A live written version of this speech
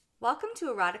Welcome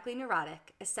to Erotically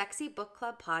Neurotic, a sexy book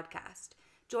club podcast.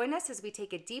 Join us as we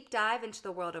take a deep dive into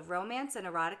the world of romance and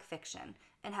erotic fiction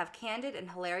and have candid and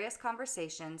hilarious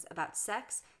conversations about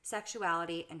sex,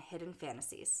 sexuality, and hidden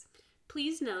fantasies.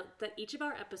 Please note that each of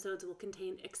our episodes will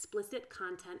contain explicit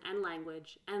content and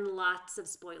language and lots of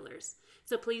spoilers,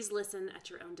 so please listen at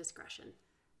your own discretion.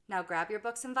 Now grab your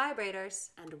books and vibrators.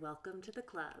 And welcome to the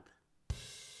club.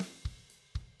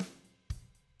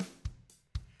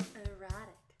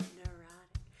 Erotic,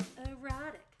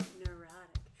 neurotic,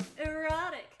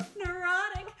 erotic,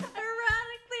 neurotic,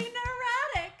 erotically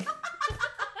neurotic.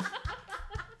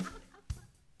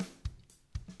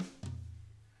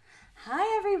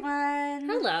 Hi, everyone.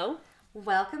 Hello.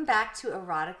 Welcome back to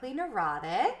Erotically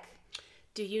Neurotic.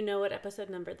 Do you know what episode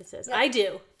number this is? Yep. I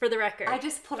do, for the record. I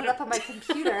just pulled it up on my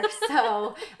computer,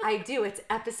 so I do. It's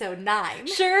episode 9.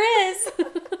 Sure is.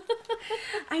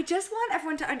 I just want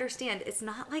everyone to understand, it's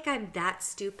not like I'm that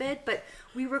stupid, but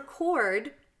we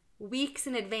record weeks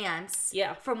in advance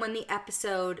from when the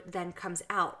episode then comes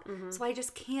out. Mm-hmm. So I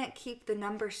just can't keep the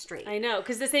numbers straight. I know,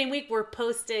 because the same week we're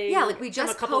posting. Yeah, like we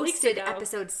just posted ago.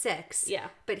 episode 6. Yeah.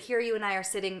 But here you and I are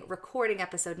sitting recording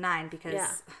episode 9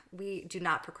 because we do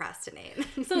not procrastinate.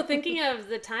 So thinking of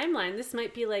the timeline, this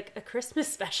might be like a Christmas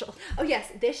special. Oh,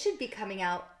 yes. This should be coming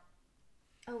out.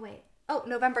 Oh, wait. Oh,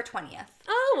 November 20th.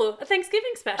 Oh, a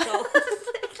Thanksgiving special.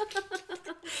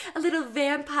 A little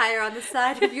vampire on the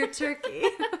side of your turkey.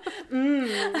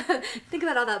 Think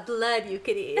about all that blood you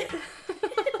could eat.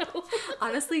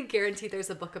 Honestly, guarantee there's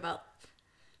a book about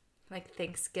like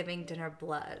Thanksgiving dinner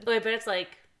blood. Oh, I bet it's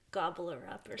like Gobble Her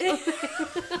Up or something.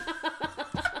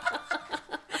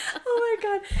 Oh my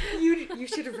god, you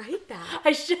should write that.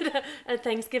 I should. A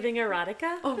Thanksgiving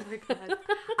erotica. Oh my god,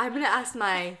 I'm gonna ask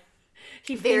my.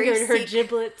 He fingered her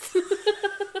giblets.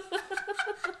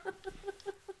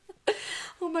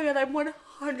 Oh my god, I'm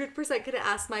 100% going to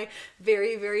ask my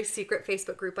very, very secret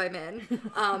Facebook group I'm in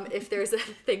if there's a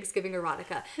Thanksgiving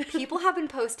erotica. People have been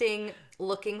posting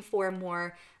looking for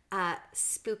more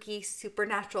spooky,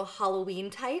 supernatural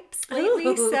Halloween types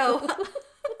lately, so...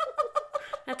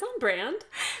 That's on brand.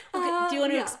 Okay, do you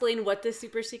want to explain what this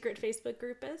super secret Facebook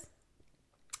group is?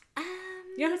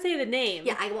 You don't have to say the name.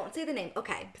 Yeah, I won't say the name.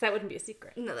 Okay. Because that wouldn't be a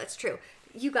secret. No, that's true.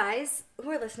 You guys who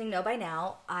are listening know by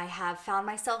now, I have found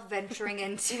myself venturing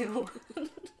into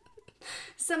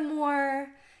some more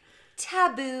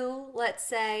taboo, let's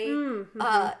say,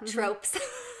 tropes.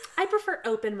 I prefer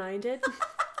open-minded.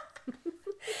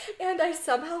 And I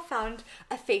somehow found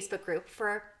a Facebook group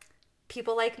for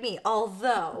people like me,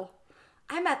 although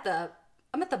I'm at the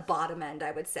bottom end,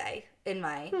 I would say, in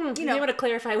my, you want to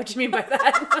clarify what you mean by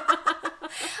that.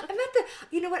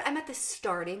 I'm at the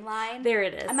starting line. There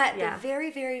it is. I'm at the very,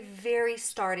 very, very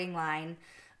starting line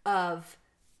of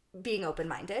being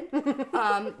open-minded.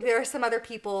 There are some other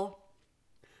people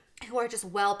who are just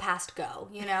well past go,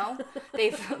 you know?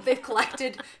 They've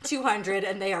collected 200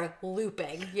 and they are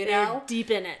looping, you know? They're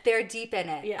deep in it. They're deep in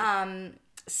it. Yeah.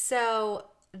 So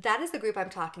that is the group I'm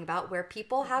talking about where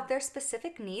people have their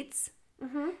specific needs.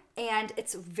 Mm-hmm. And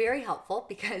it's very helpful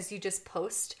because you just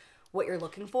post what you're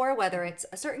looking for, whether it's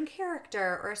a certain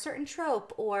character or a certain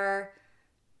trope or,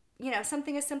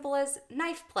 something as simple as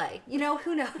knife play.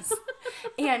 Who knows?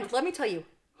 And let me tell you,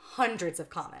 hundreds of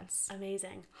comments.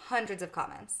 Amazing. Hundreds of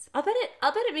comments. I'll bet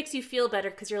it makes you feel better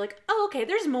because you're like, oh, okay,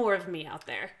 there's more of me out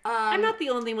there. I'm not the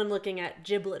only one looking at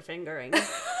giblet fingering.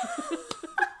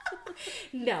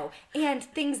 No. And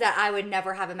things that I would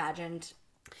never have imagined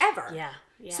ever. Yeah.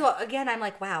 So again, I'm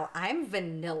like, wow, I'm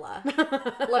vanilla.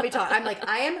 Let me talk. I'm like,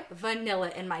 I am vanilla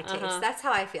in my taste. Uh-huh. That's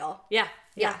how I feel. Yeah.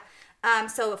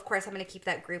 So of course I'm going to keep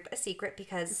that group a secret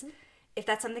because if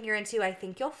that's something you're into, I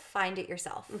think you'll find it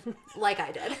yourself, like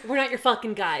I did. We're not your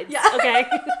fucking guides. Yeah. Okay.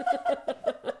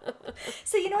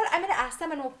 So you know what? I'm going to ask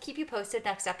them, and we'll keep you posted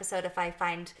next episode if I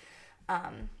find,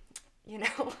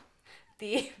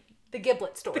 the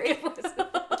giblet story.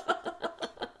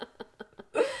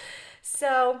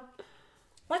 So.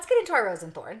 Let's get into our rose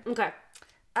and thorn. Okay.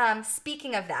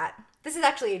 Speaking of that, this is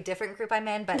actually a different group I'm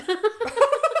in, but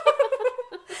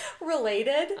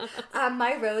related.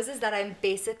 My rose is that I'm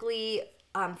basically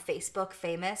Facebook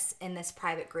famous in this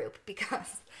private group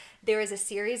because there is a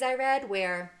series I read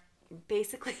where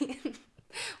basically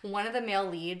one of the male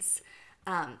leads,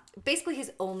 basically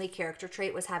his only character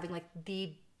trait was having like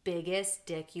the biggest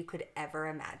dick you could ever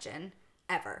imagine.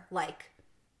 Ever. Like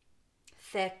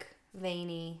thick,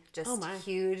 veiny, just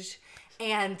huge,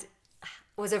 and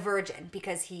was a virgin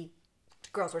because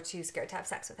girls were too scared to have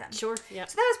sex with him. Sure, yeah.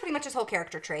 So that was pretty much his whole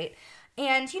character trait.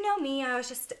 And you know me, I was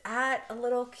just at a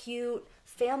little cute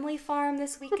family farm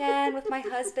this weekend with my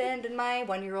husband and my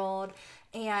 1-year-old,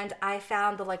 and I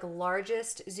found the like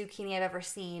largest zucchini I've ever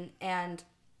seen. And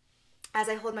as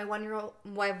I hold my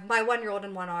 1-year-old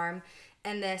in one arm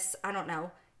and this, I don't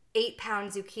know,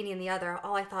 8-pound zucchini in the other,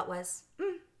 all I thought was,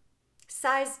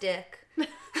 Sai's dick.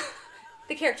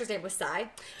 The character's name was Sai.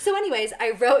 So anyways,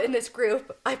 I wrote in this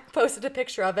group, I posted a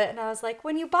picture of it, and I was like,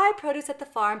 when you buy produce at the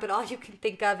farm, but all you can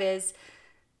think of is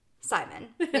Simon,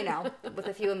 with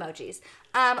a few emojis.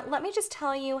 Let me just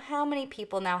tell you how many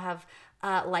people now have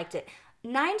liked it.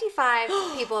 95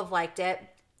 people have liked it,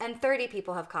 and 30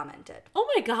 people have commented. Oh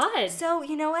my God. So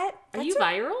you know what? Are you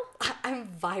viral? I'm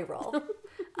viral.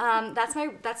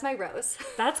 That's my rose.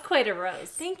 That's quite a rose.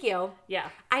 Thank you. Yeah.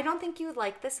 I don't think you would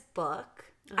like this book.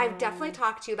 I've definitely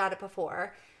talked to you about it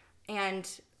before, and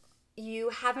you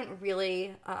haven't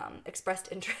really expressed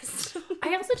interest.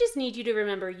 I also just need you to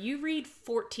remember you read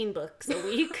 14 books a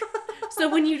week. So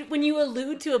when you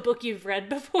allude to a book you've read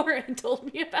before and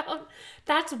told me about,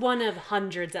 that's one of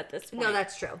hundreds at this point. No,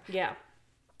 that's true. Yeah.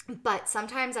 But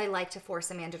sometimes I like to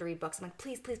force Amanda to read books. I'm like,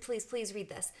 please, please, please, please read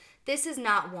this. This is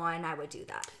not one I would do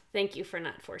that. Thank you for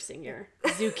not forcing your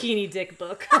zucchini dick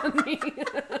book on me.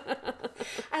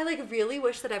 I really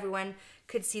wish that everyone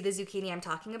could see the zucchini I'm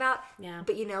talking about. Yeah.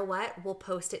 But you know what? We'll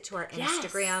post it to our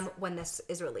Instagram when this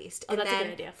is released. Oh, and that's then a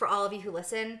good idea. For all of you who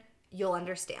listen, you'll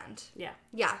understand. Yeah.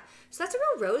 Yeah. So that's a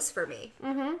real rose for me.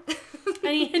 Mm-hmm.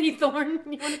 Any thorn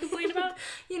you want to complain about?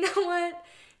 You know what?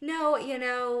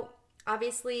 No,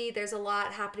 obviously there's a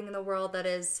lot happening in the world that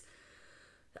is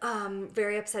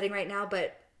very upsetting right now,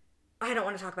 but I don't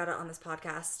want to talk about it on this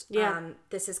podcast. Yeah.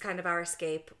 This is kind of our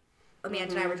escape.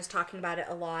 Amanda and I were just talking about it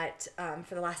a lot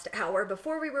for the last hour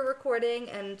before we were recording,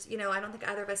 and I don't think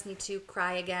either of us need to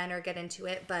cry again or get into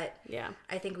it, but yeah,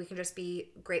 I think we can just be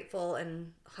grateful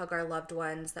and hug our loved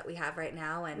ones that we have right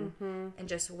now, and and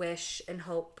just wish and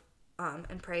hope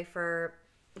and pray for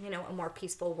a more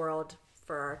peaceful world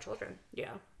for our children.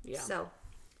 Yeah. So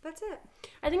that's it.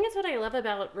 I think that's what I love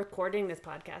about recording this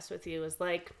podcast with you is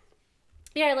I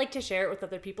like to share it with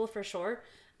other people for sure.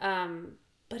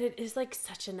 But it is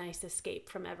such a nice escape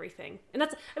from everything. And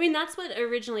that's what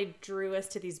originally drew us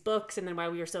to these books, and then why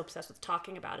we were so obsessed with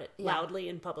talking about it loudly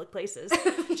in public places.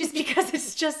 Just because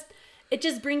it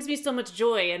just brings me so much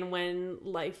joy. And when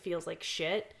life feels like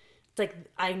shit, it's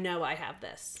I know I have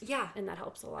this. Yeah. And that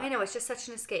helps a lot. I know, it's just such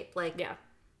an escape. Yeah.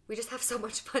 We just have so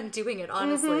much fun doing it,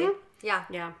 honestly. Yeah.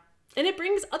 Yeah. And it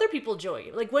brings other people joy.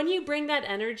 When you bring that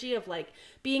energy of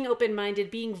being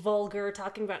open-minded, being vulgar,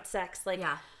 talking about sex,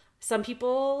 some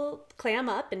people clam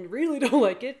up and really don't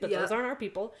like it, but those aren't our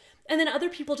people. And then other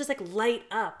people just light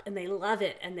up and they love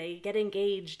it and they get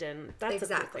engaged, and that's a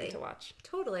cool thing to watch.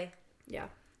 Totally. Yeah.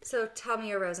 So tell me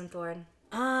your rose and thorn.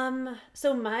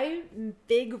 So my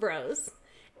big rose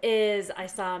is I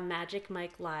saw Magic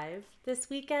Mike live this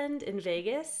weekend in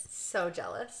Vegas. So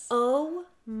jealous. Oh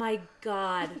my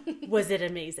God, was it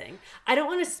amazing. I don't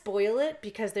want to spoil it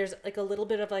because there's a little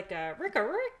bit of a Rick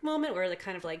moment where it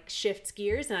kind of shifts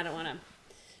gears, and I don't want to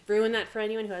ruin that for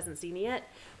anyone who hasn't seen it yet.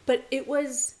 But it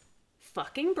was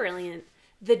fucking brilliant.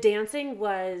 The dancing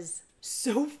was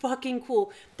so fucking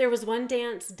cool. There was one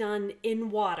dance done in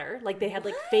water. They had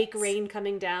fake rain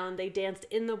coming down. They danced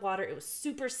in the water. It was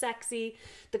super sexy.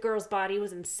 The girl's body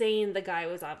was insane. The guy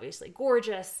was obviously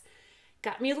gorgeous.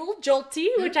 Got me a little jolty,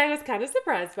 which I was kind of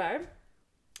surprised by.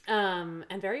 And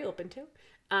very open to.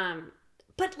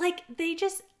 But they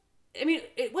just,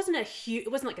 it wasn't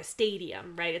it wasn't a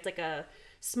stadium, right? It's a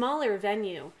smaller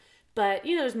venue, but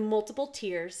there's multiple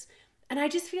tiers. And I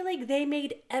just feel they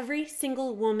made every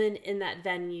single woman in that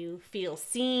venue feel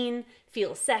seen,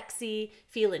 feel sexy,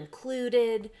 feel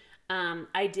included.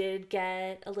 I did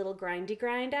get a little grindy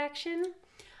grind action.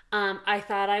 I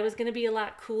thought I was going to be a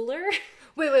lot cooler.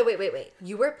 Wait.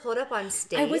 You were pulled up on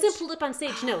stage? I wasn't pulled up on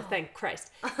stage. No, thank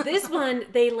Christ. This one,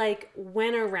 they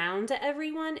went around to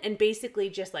everyone and basically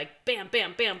just bam,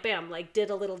 bam, bam, bam, did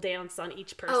a little dance on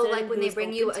each person. Oh, when they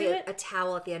bring you a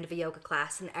towel at the end of a yoga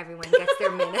class and everyone gets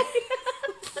their minute.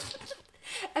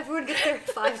 Everyone gets their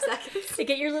 5 seconds. You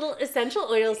get your little essential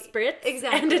oil spritz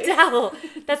exactly. And a towel.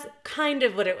 That's kind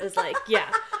of what it was like,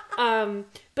 yeah.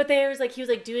 But he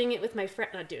was doing it with my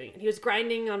friend, not doing it. He was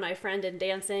grinding on my friend and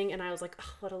dancing, and I was like,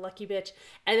 oh, what a lucky bitch.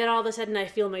 And then all of a sudden I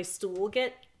feel my stool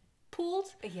get pulled.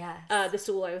 Yes. The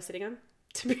stool I was sitting on,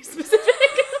 to be specific.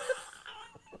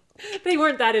 They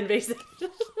weren't that invasive.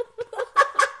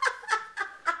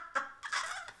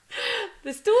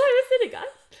 The stool I was sitting on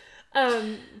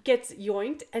gets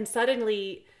yoinked, and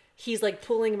suddenly he's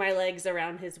pulling my legs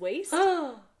around his waist.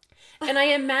 Oh. And I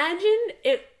imagine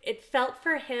it felt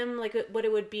for him what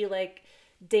it would be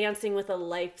dancing with a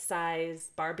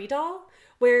life-size Barbie doll,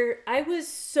 where I was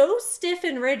so stiff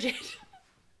and rigid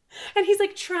And he's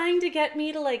like trying to get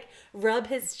me to like rub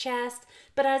his chest.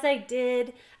 But as I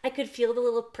did, I could feel the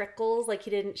little prickles, like he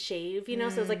didn't shave, you know?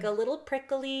 So it was like a little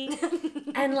prickly.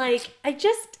 And like, I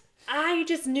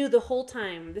just knew the whole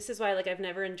time. This is why like I've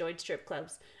never enjoyed strip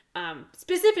clubs.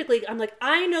 Specifically, I'm like,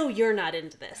 I know you're not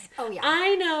into this. Oh, yeah.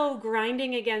 I know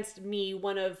grinding against me,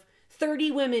 one of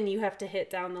 30 women you have to hit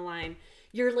down the line.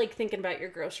 You're like thinking about your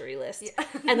grocery list. Yeah.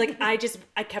 And like, I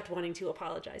kept wanting to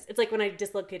apologize. It's like when I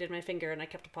dislocated my finger and I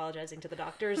kept apologizing to the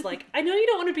doctors. Like, I know you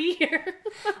don't want to be here.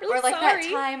 Really or like sorry.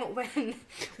 that time when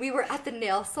we were at the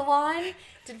nail salon.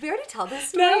 Did we already tell this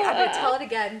story? No. I'm going to tell it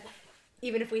again,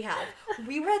 even if we have.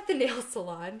 We were at the nail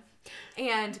salon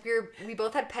and we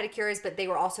both had pedicures, but they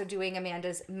were also doing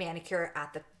Amanda's manicure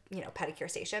at the, pedicure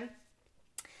station.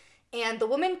 And the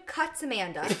woman cuts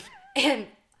Amanda and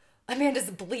Amanda's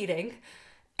bleeding.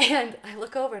 And I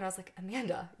look over and I was like,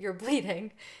 Amanda, you're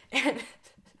bleeding. And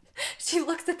she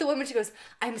looks at the woman. She goes,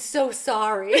 I'm so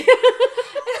sorry. And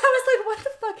I was like, what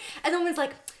the fuck? And the woman's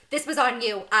like, this was on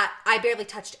you. I barely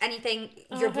touched anything.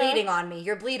 You're bleeding on me.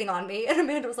 You're bleeding on me. And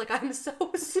Amanda was like, I'm so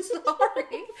sorry.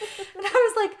 And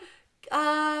I was like,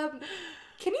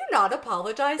 can you not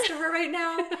apologize to her right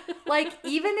now? Like,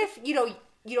 even if, you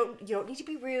don't need to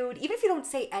be rude. Even if you don't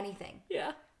say anything.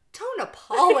 Yeah. Don't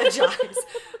apologize.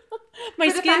 My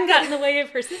skin got in the way of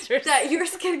her scissors. That your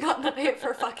skin got in the way of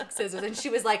her fucking scissors. And she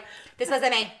was like, this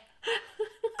wasn't me.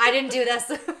 I didn't do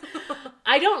this.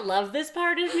 I don't love this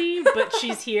part of me, but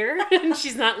she's here and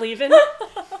she's not leaving.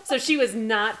 So she was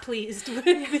not pleased with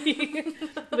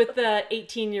the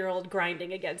 18-year-old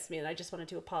grinding against me. And I just wanted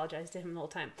to apologize to him the whole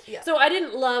time. Yeah. So I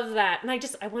didn't love that. And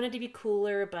I wanted to be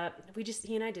cooler, but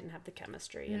he and I didn't have the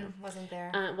chemistry, you know. Wasn't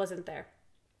there. It wasn't there.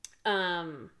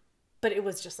 But it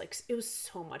was just like, it was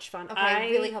so much fun. Okay, I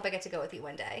really hope I get to go with you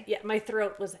one day. Yeah, my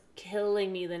throat was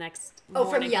killing me the next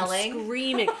morning. From yelling?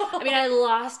 Screaming. I mean, I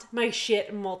lost my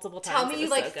shit multiple times. Tell me you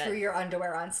like threw your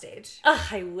underwear on stage. Ugh,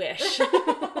 I wish.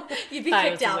 You'd be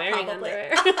kicked out probably.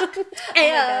 Underwear. Oh my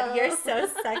God, you're so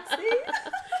sexy.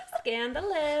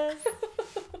 Scandalous.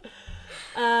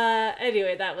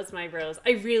 Anyway, that was my rose.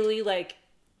 I really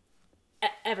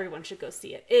everyone should go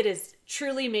see it. It is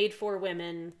truly made for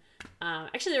women.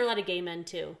 Actually, there were a lot of gay men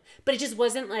too, but it just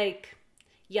wasn't like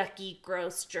yucky,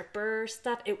 gross stripper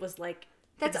stuff. It was like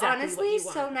that's exactly honestly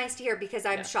so nice to hear because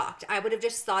I'm shocked. I would have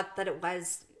just thought that it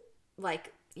was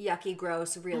like yucky,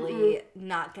 gross, really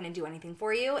not going to do anything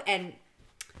for you. And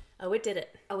it did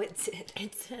it. Oh, it did.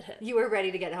 It did it. You were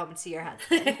ready to get home and see your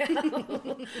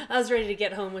husband. I was ready to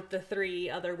get home with the 3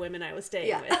 other women I was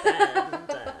staying with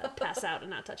and pass out and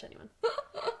not touch anyone.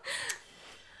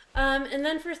 And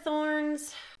then for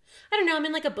thorns, I don't know, I'm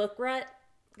in like a book rut.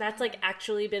 That's like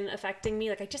actually been affecting me.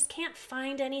 Like I just can't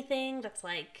find anything that's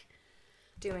like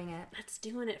doing it. That's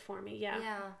doing it for me. Yeah.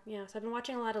 Yeah. So I've been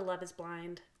watching a lot of Love is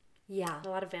Blind. Yeah. A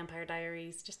lot of Vampire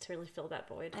Diaries just to really fill that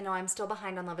void. I know I'm still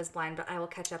behind on Love is Blind, but I will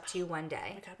catch up to you one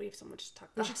day. Oh my God, we have so much to talk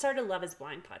about. We should start a Love is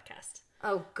Blind podcast.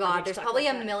 Oh God, there's probably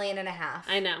 1.5 million.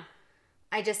 I know.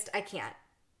 I can't.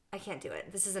 I can't do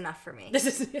it. This is enough for me. This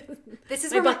is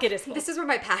my where bucket is full. This is where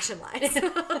my passion lies.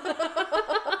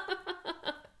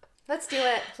 Let's do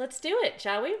it. Let's do it,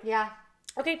 shall we? Yeah.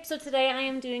 Okay, so today I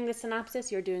am doing the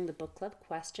synopsis. You're doing the book club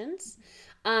questions.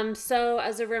 So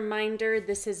as a reminder,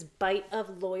 this is Bite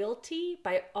of Loyalty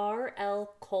by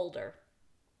R.L. Caulder.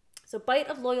 So Bite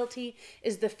of Loyalty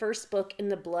is the first book in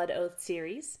the Blood Oath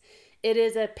series. It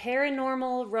is a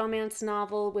paranormal romance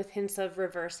novel with hints of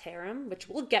reverse harem, which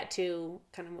we'll get to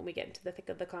kind of when we get into the thick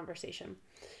of the conversation.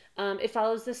 It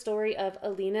follows the story of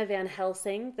Alina Van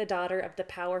Helsing, the daughter of the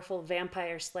powerful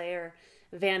vampire slayer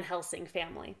Van Helsing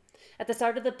family. At the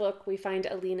start of the book, we find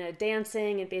Alina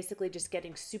dancing and basically just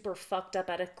getting super fucked up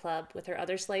at a club with her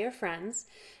other slayer friends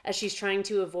as she's trying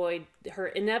to avoid her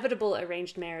inevitable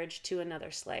arranged marriage to another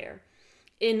slayer.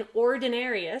 In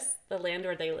Ordinarius, the land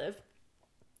where they live,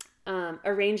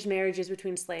 arranged marriages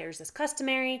between slayers is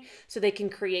customary, so they can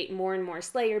create more and more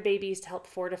slayer babies to help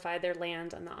fortify their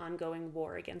land on the ongoing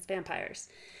war against vampires.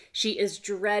 She is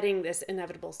dreading this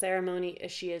inevitable ceremony as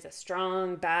she is a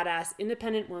strong, badass,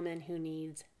 independent woman who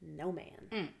needs no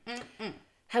man.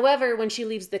 However, when she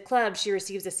leaves the club, she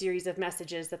receives a series of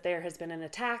messages that there has been an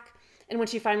attack, and when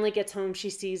she finally gets home, she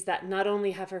sees that not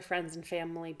only have her friends and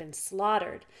family been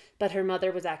slaughtered, but her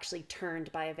mother was actually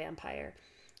turned by a vampire.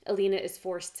 Alina is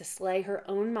forced to slay her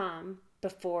own mom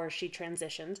before she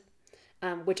transitioned,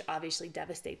 which obviously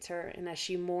devastates her. And as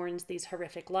she mourns these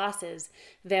horrific losses,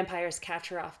 vampires catch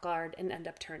her off guard and end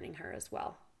up turning her as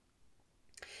well.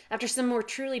 After some more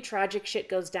truly tragic shit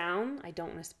goes down, I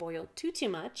don't want to spoil too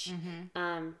much,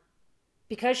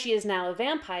 Because she is now a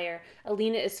vampire,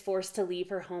 Alina is forced to leave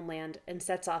her homeland and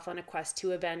sets off on a quest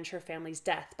to avenge her family's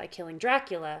death by killing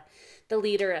Dracula, the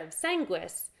leader of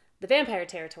Sanguis, the vampire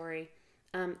territory,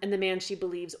 and the man she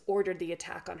believes ordered the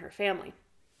attack on her family.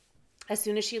 As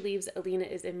soon as she leaves, Alina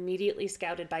is immediately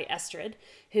scouted by Estrid,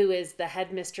 who is the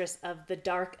headmistress of the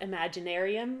Dark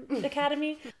Imaginarium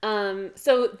Academy.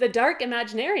 So the Dark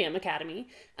Imaginarium Academy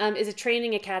is a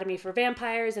training academy for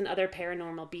vampires and other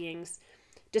paranormal beings.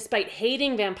 Despite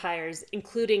hating vampires,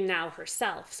 including now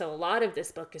herself. So a lot of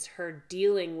this book is her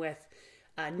dealing with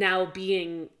now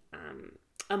being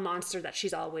a monster that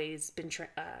she's always been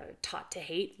taught to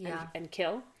hate and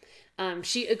kill.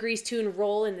 She agrees to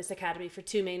enroll in this academy for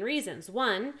two main reasons.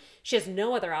 One, she has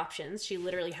no other options. She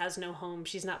literally has no home.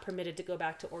 She's not permitted to go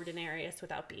back to Ordinarius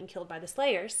without being killed by the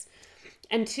Slayers.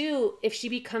 And two, if she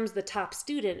becomes the top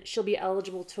student, she'll be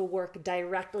eligible to work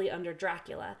directly under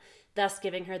Dracula, thus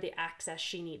giving her the access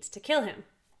she needs to kill him.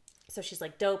 So she's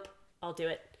like, dope, I'll do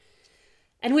it.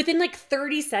 And within like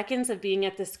 30 seconds of being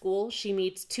at the school, she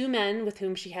meets two men with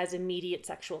whom she has immediate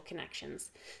sexual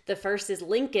connections. The first is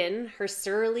Lincoln, her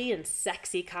surly and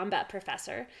sexy combat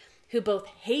professor, who both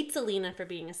hates Alina for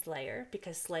being a Slayer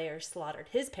because Slayer slaughtered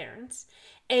his parents,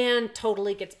 and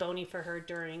totally gets bony for her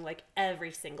during like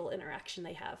every single interaction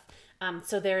they have.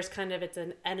 So there's kind of, it's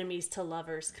an enemies to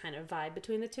lovers kind of vibe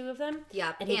between the two of them.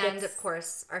 Yeah, and of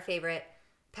course, our favorite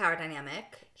power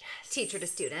dynamic. Yes. Teacher to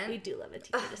student. We do love a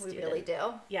teacher to student. We really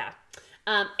do. Yeah.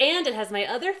 And it has my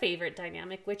other favorite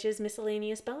dynamic, which is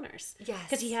miscellaneous boners. Yes.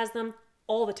 Because he has them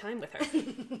all the time with her.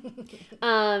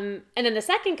 And then the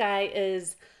second guy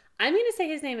is, I'm going to say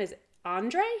his name is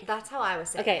Andre? That's how I was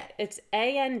saying it. Okay, it's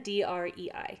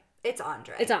Andrei. It's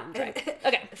Andre. It's Andre.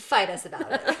 Okay. Fight us about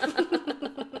it.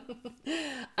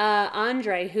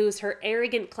 Andre, who's her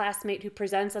arrogant classmate who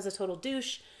presents as a total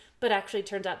douche, but actually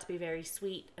turns out to be very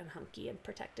sweet and hunky and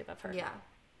protective of her. Yeah.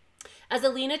 As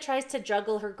Alina tries to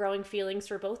juggle her growing feelings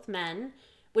for both men,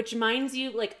 which minds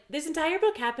you, like, this entire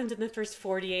book happens in the first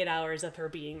 48 hours of her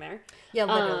being there. Yeah,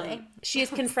 literally. She is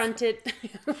confronted.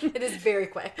 It is very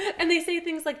quick. And they say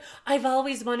things like, I've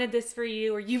always wanted this for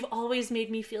you, or you've always made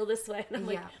me feel this way. And I'm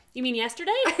like, you mean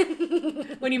yesterday?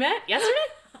 When you met? Yesterday?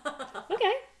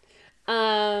 Okay.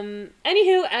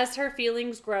 Anywho, as her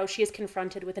feelings grow, she is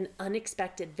confronted with an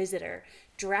unexpected visitor,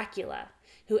 Dracula,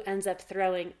 who ends up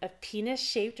throwing a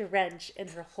penis-shaped wrench in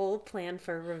her whole plan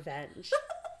for revenge.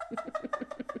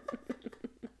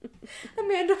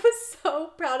 Amanda was so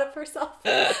proud of herself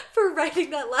for writing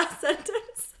that last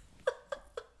sentence.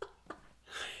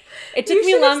 It took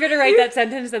me longer to write that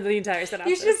sentence than the entire synopsis.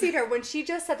 You should have seen her. When she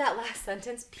just said that last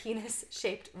sentence,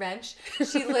 penis-shaped wrench,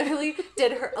 she literally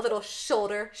did a little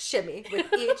shoulder shimmy with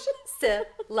each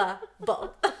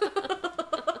syllable.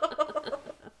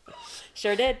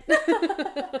 Sure did.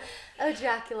 Oh,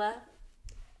 Dracula.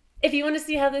 If you want to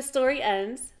see how this story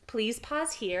ends, please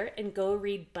pause here and go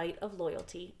read Bite of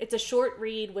Loyalty. It's a short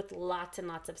read with lots and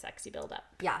lots of sexy buildup.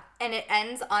 Yeah, and it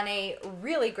ends on a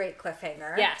really great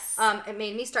cliffhanger. Yes. It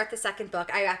made me start the second book.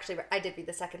 I did read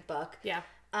the second book. Yeah.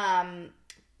 I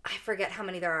forget how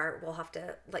many there are. We'll have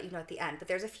to let you know at the end. But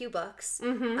there's a few books.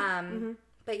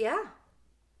 But yeah,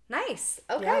 nice.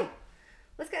 Okay, yeah.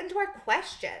 Let's get into our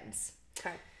questions.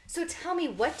 Okay. So tell me,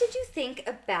 what did you think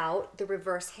about the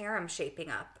reverse harem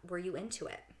shaping up? Were you into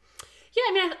it? Yeah,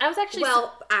 I mean, I was actually...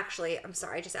 Well, actually, I'm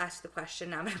sorry. I just asked you the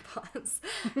question. Now I'm going to pause.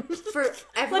 For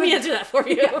everyone, let me answer that for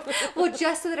you. Yeah. Well,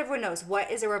 just so that everyone knows,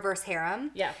 what is a reverse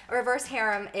harem? Yeah. A reverse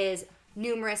harem is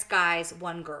numerous guys,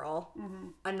 one girl. Mm-hmm.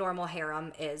 A normal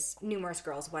harem is numerous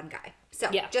girls, one guy. So,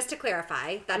 just to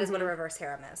clarify, that is what a reverse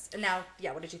harem is. And now,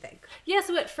 what did you think? Yeah,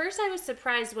 so at first I was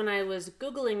surprised when I was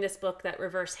Googling this book that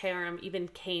reverse harem even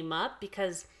came up,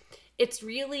 because it's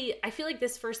really... I feel like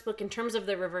this first book, in terms of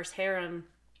the reverse harem,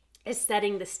 is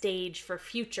setting the stage for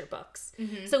future books.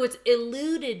 Mm-hmm. So it's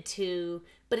alluded to,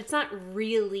 but it's not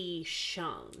really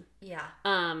shown. Yeah.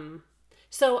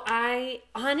 So I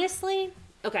honestly,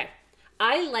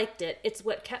 I liked it. It's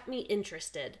what kept me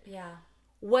interested. Yeah.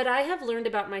 What I have learned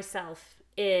about myself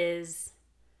is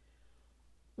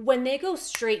when they go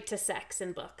straight to sex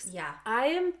in books. Yeah.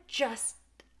 I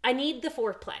need the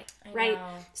foreplay, right?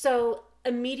 Know. So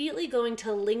immediately going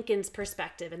to Lincoln's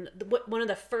perspective, and one of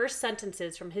the first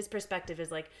sentences from his perspective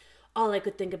is like, all I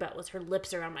could think about was her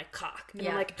lips around my cock. And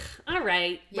I'm like, all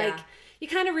right. Yeah. Like, you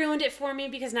kind of ruined it for me,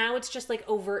 because now it's just like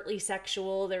overtly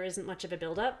sexual. There isn't much of a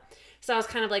buildup. So I was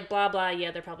kind of like, blah, blah, yeah,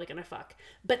 they're probably going to fuck.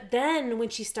 But then when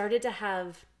she started to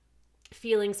have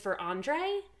feelings for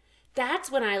Andre,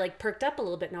 that's when I like perked up a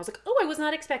little bit, and I was like, oh, I was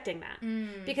not expecting that.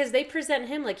 Because they present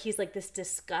him like he's like this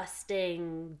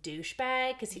disgusting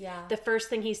douchebag, because the first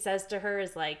thing he says to her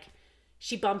is like,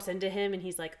 she bumps into him and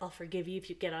he's like, I'll forgive you if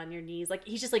you get on your knees. Like,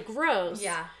 he's just like gross.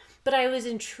 Yeah. But I was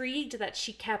intrigued that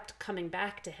she kept coming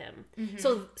back to him.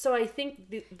 Mm-hmm. So I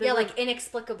think like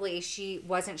inexplicably she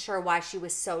wasn't sure why she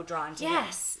was so drawn to him.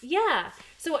 Yes. Yeah.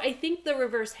 So I think the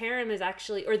reverse harem is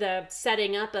actually, or the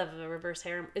setting up of a reverse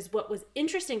harem is what was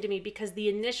interesting to me, because the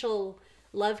initial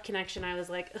love connection, I was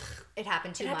like, ugh, it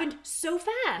happened too much. It happened so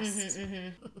fast. Mm-hmm,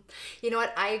 mm-hmm. You know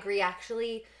what? I agree,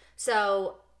 actually.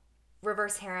 So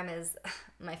reverse harem is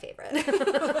my favorite.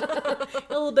 A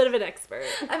little bit of an expert.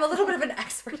 I'm a little bit of an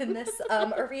expert in this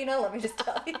arena, let me just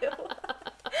tell you.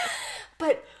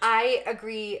 But I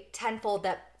agree tenfold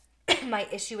that my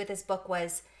issue with this book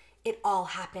was it all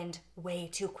happened way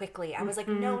too quickly. I was like,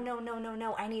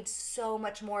 no. I need so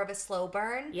much more of a slow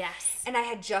burn. Yes. And I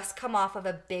had just come off of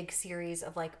a big series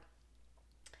of like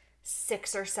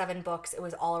 6 or 7 books. It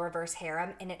was all a reverse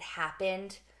harem, and it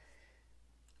happened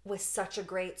with such a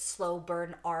great slow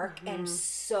burn arc and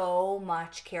so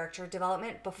much character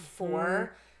development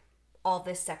before all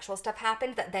this sexual stuff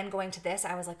happened, that then going to this,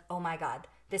 I was like, oh my God,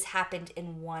 this happened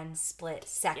in one split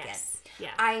second. Yes.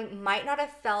 Yeah. I might not have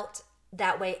felt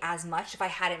that way as much if I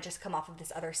hadn't just come off of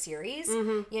this other series,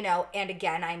 you know, and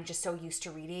again, I'm just so used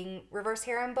to reading reverse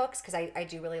harem books because I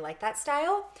do really like that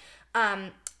style.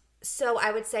 So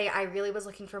I would say I really was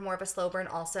looking for more of a slow burn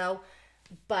also.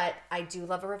 But I do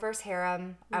love a reverse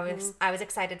harem. I was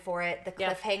excited for it. The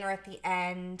cliffhanger at the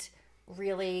end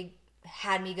really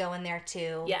had me going there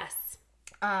too. Yes.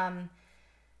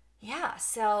 Yeah,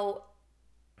 so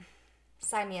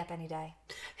sign me up any day.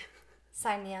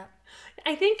 Sign me up.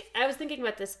 I was thinking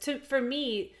about this too. For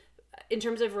me, in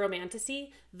terms of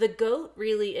romantasy, the GOAT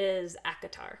really is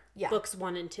ACOTAR. Yeah. Books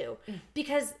 1 and 2.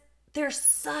 Because there's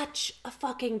such a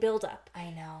fucking buildup. I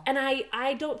know. And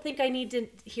I don't think I need to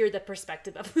hear the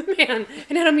perspective of the man.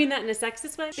 And I don't mean that in a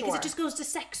sexist way, because it just goes to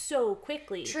sex so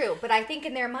quickly. True, but I think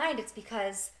in their mind it's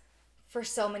because for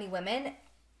so many women,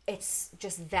 it's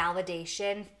just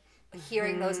validation,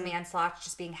 hearing those man slots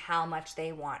just being how much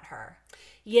they want her.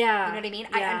 Yeah. You know what I mean?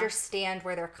 Yeah. I understand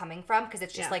where they're coming from, because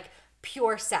it's just like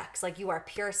pure sex. Like, you are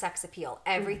pure sex appeal.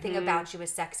 Everything about you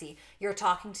is sexy. You're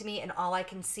talking to me and all I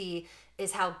can see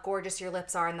is how gorgeous your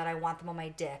lips are and that I want them on my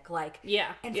dick. Like,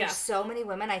 and for so many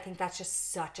women, I think that's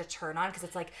just such a turn on, because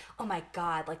it's like, oh my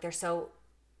God, like they're so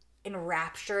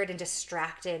enraptured and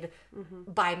distracted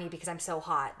by me because I'm so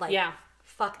hot. Like,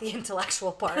 fuck the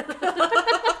intellectual part.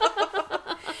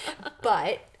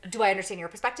 But do I understand your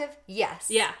perspective? Yes.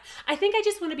 Yeah. I think I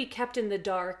just want to be kept in the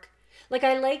dark. Like,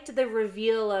 I liked the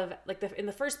reveal of, like, in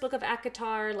the first book of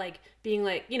ACOTAR, like, being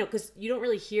like, you know, because you don't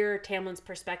really hear Tamlin's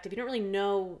perspective. You don't really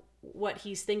know what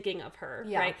he's thinking of her,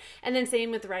 right? And then same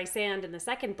with Rysand in the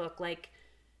second book. Like,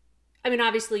 I mean,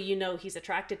 obviously, you know he's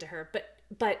attracted to her,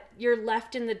 but you're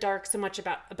left in the dark so much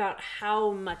about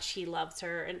how much he loves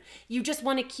her, and you just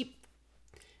want to keep...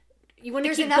 You want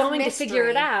to keep going mystery. To figure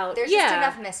it out. There's just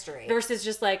enough mystery. Versus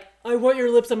just like, I want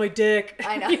your lips on my dick.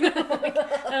 I know. You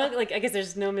know? Like, I guess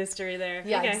there's no mystery there.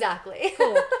 Yeah, exactly.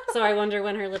 Cool. So I wonder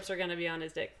when her lips are going to be on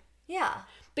his dick. Yeah.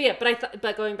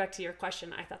 But going back to your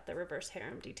question, I thought the reverse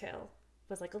harem detail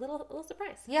was like a little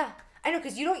surprise. Yeah. I know,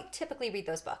 because you don't typically read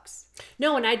those books.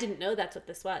 No, and I didn't know that's what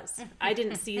this was. I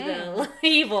didn't see the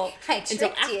label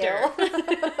until after.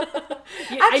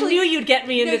 I knew you'd get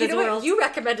me into this world. You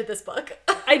recommended this book.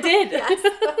 I did.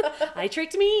 Yes. I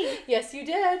tricked me. Yes, you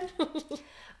did.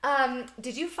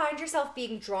 Did you find yourself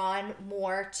being drawn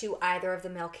more to either of the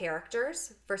male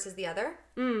characters versus the other?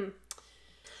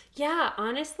 Yeah,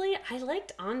 honestly, I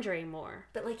liked Andre more.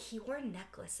 But, like, he wore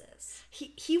necklaces.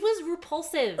 He was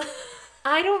repulsive.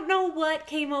 I don't know what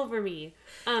came over me,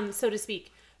 so to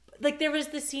speak. Like, there was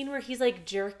the scene where he's, like,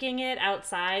 jerking it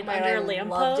outside under a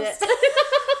lamppost.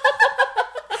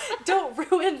 Don't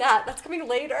ruin that. That's coming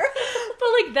later. But,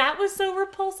 like, that was so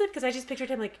repulsive, because I just pictured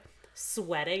him, like,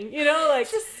 sweating, you know? Like,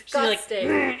 disgusting.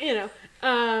 Like, you know.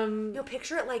 You'll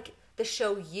picture it like the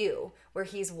show You, where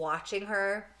he's watching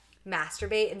her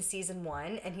masturbate in season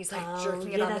 1, and he's like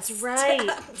jerking it on the steps. Right.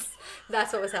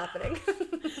 That's what was happening.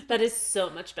 That is so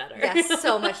much better. Yes,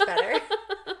 so much better.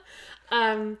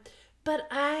 But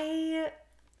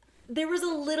there was a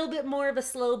little bit more of a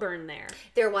slow burn there.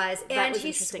 There was, and was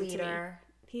he's sweeter.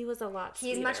 He was a lot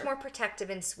sweeter. He's much more protective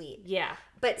and sweet. Yeah.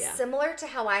 But similar to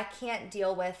how I can't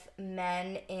deal with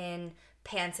men in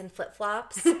pants and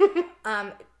flip-flops,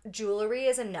 jewelry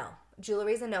is a no.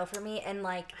 Jewelry is a no for me, and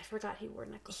like I forgot he wore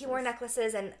necklaces. He wore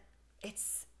necklaces, and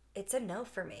it's a no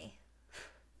for me.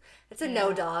 It's a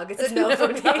no, dog. It's a no for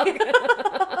me.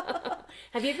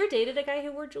 Have you ever dated a guy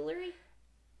who wore jewelry?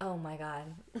 Oh my God.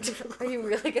 Are you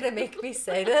really going to make me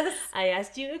say this? I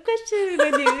asked you a question and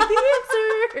I knew the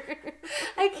answer.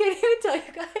 I can't even tell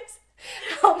you guys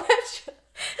how much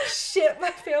shit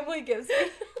my family gives me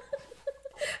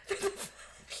for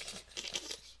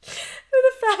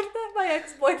the fact that my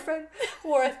ex-boyfriend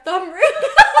wore a thumb ring.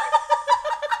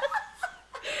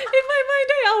 In my mind,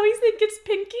 I always think it's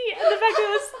pinky, and the fact that it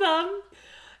was thumb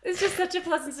is just such a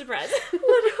pleasant surprise.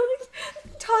 Literally,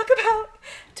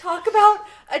 talk about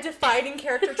a defining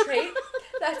character trait.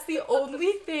 That's the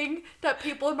only thing that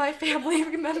people in my family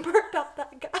remember about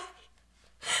that guy.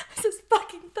 It's his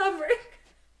fucking thumb ring.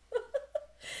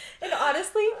 And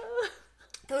honestly,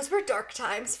 those were dark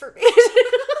times for me.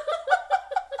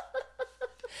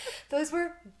 Those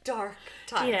were dark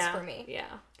times for me.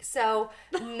 Yeah. So,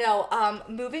 no,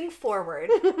 moving forward,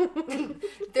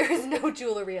 there is no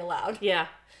jewelry allowed. Yeah.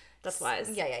 That's wise.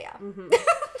 Yeah. Mm-hmm.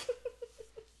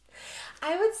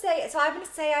 I would say, so I'm going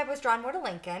to say I was drawn more to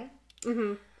Lincoln.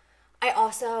 Mm-hmm. I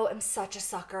also am such a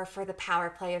sucker for the power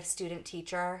play of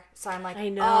student-teacher. So I'm like, I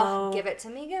know. Oh, give it to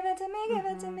me, give it to me, give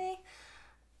it to me.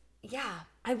 Yeah.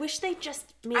 I wish they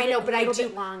just made it a little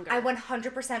bit longer. I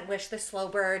 100% wish the slow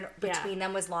burn between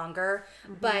them was longer.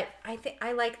 Mm-hmm. But I think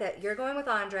I like that you're going with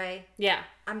Andre. Yeah.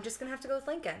 I'm just going to have to go with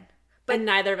Lincoln. But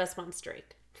neither of us want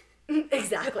straight.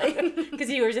 Exactly. Because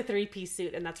he wears a 3-piece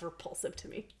suit and that's repulsive to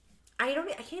me. I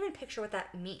can't even picture what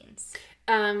that means.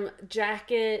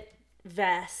 Jacket,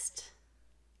 vest,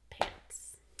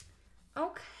 pants.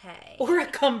 Okay. Or a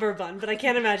cummerbund, but I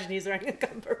can't imagine he's wearing a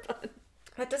cummerbund.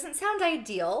 That doesn't sound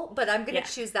ideal, but I'm going to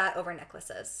choose that over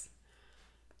necklaces.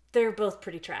 They're both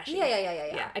pretty trashy.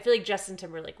 Yeah. I feel like Justin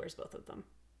Timberlake wears both of them.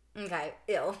 Okay.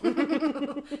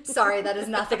 Ew. Sorry, that is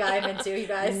not the guy I'm into, you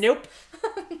guys. Nope.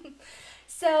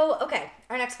 So, okay,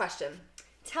 our next question.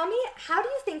 Tell me, how do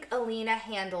you think Alina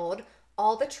handled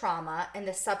all the trauma and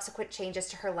the subsequent changes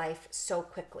to her life so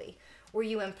quickly? Were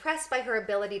you impressed by her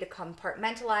ability to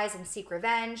compartmentalize and seek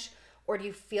revenge? Or do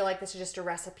you feel like this is just a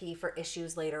recipe for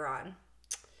issues later on?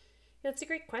 That's a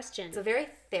great question. It's a very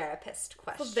therapist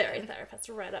question. Well, very therapist,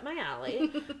 right up my alley.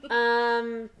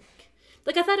 I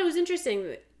thought it was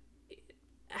interesting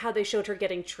how they showed her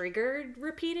getting triggered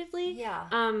repeatedly. Yeah.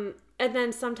 And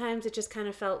then sometimes it just kind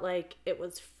of felt like it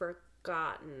was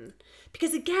forgotten.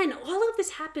 Because again, all of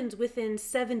this happens within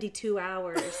 72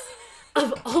 hours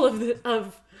of all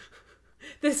of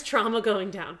this trauma going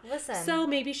down. Listen. So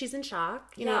maybe she's in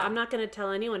shock. You know, I'm not going to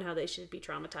tell anyone how they should be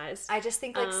traumatized. I just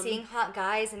think seeing hot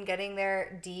guys and getting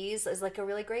their D's is like a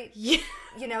really great,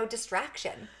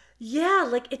 distraction.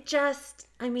 Yeah, it just,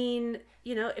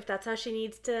 if that's how she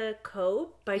needs to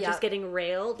cope by just getting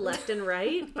railed left and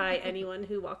right by anyone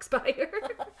who walks by her.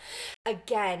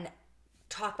 Again,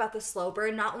 talk about the slow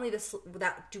burn. Not only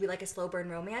do we like a slow burn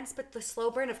romance, but the slow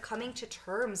burn of coming to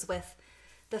terms with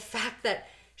the fact that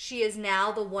she is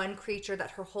now the one creature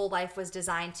that her whole life was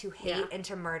designed to hate and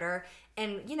to murder.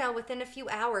 And, within a few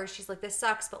hours, she's like, this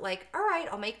sucks, but all right,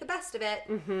 I'll make the best of it.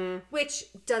 Mm-hmm. Which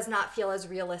does not feel as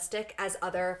realistic as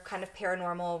other kind of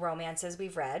paranormal romances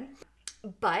we've read.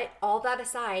 But all that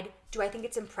aside, do I think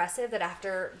it's impressive that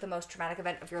after the most traumatic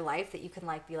event of your life that you can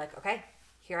be like, okay,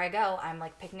 here I go. I'm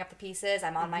picking up the pieces.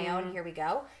 I'm on my own. Here we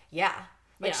go. Yeah.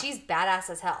 She's badass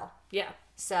as hell. Yeah.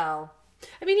 So...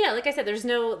 like I said, there's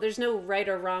no right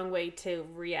or wrong way to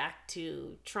react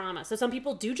to trauma. So some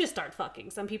people do just start fucking.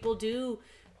 Some people do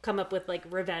come up with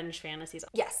revenge fantasies.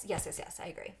 Yes, I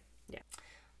agree. Yeah.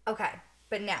 Okay,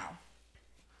 but now,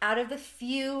 out of the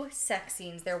few sex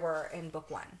scenes there were in book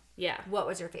 1, what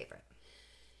was your favorite?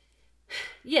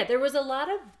 Yeah, there was a lot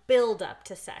of build up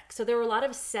to sex. So there were a lot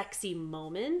of sexy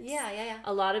moments. Yeah.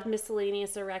 A lot of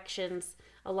miscellaneous erections,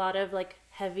 a lot of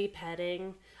heavy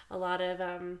petting, a lot of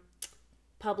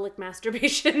public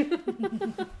masturbation.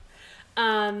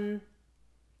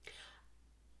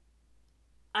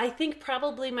 I think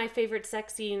probably my favorite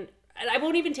sex scene, and I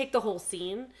won't even take the whole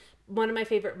scene, one of my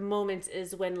favorite moments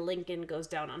is when Lincoln goes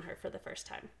down on her for the first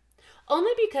time.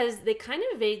 Only because they kind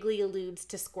of vaguely alludes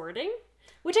to squirting,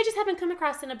 which I just haven't come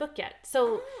across in a book yet.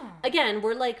 So, again,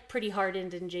 we're pretty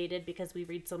hardened and jaded because we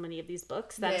read so many of these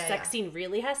books that a sex scene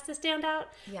really has to stand out.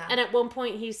 Yeah. And at one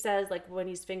point he says, when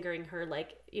he's fingering her,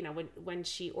 when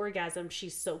she orgasmed, she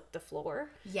soaked the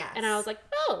floor. Yes. And I was like,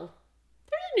 oh,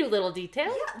 there's a new little detail.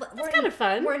 Yeah. That's kind of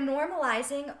fun. We're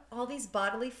normalizing all these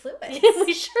bodily fluids.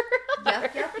 We sure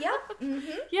are. Yep.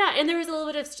 Mm-hmm. Yeah, and there was a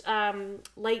little bit of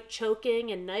light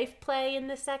choking and knife play in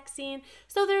the sex scene.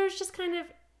 So there was just kind of...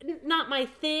 not my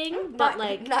thing, but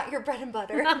not your bread and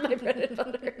butter. Not my bread and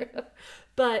butter.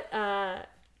 But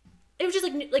it was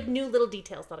just new little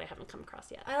details that I haven't come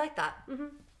across yet. I like that.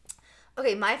 Mm-hmm.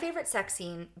 Okay, my favorite sex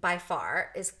scene by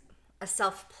far is a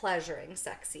self-pleasuring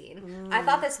sex scene. I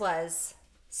thought this was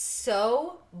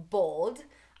so bold.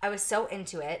 I was so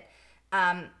into it.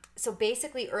 So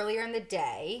basically earlier in the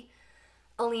day,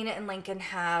 Alina and Lincoln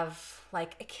have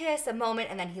like a kiss, a moment,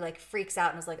 and then he like freaks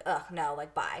out and is like, ugh, no,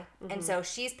 like bye. And so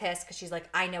she's pissed because she's like,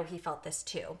 I know he felt this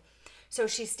too. So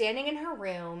she's standing in her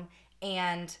room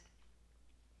and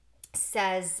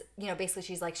says, you know, basically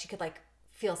she's like, she could like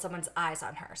feel someone's eyes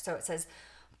on her. So it says,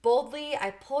 boldly,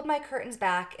 I pulled my curtains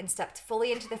back and stepped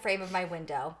fully into the frame of my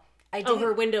window.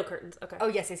 Her window curtains. Okay. Oh,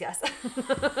 yes. I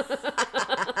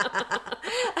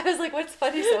was like, what's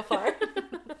funny so far?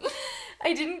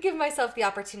 I didn't give myself the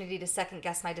opportunity to second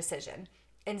guess my decision.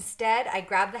 Instead, I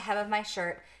grabbed the hem of my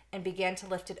shirt and began to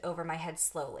lift it over my head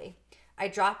slowly. I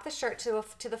dropped the shirt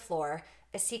to the floor,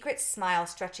 a secret smile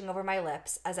stretching over my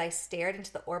lips as I stared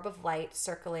into the orb of light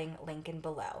circling Lincoln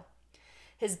below.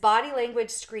 His body language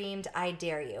screamed, I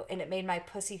dare you, and it made my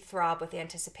pussy throb with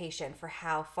anticipation for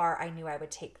how far I knew I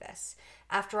would take this.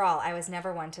 After all, I was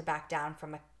never one to back down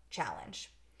from a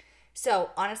challenge. So,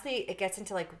 honestly, it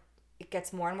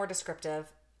gets more and more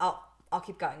descriptive. I'll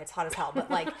keep going. It's hot as hell.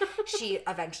 But, like, she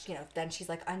eventually, then she's,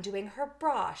 like, undoing her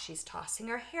bra. She's tossing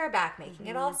her hair back, making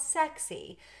it all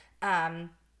sexy.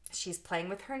 She's playing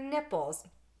with her nipples,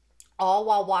 all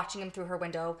while watching him through her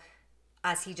window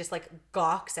as he just, like,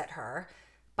 gawks at her,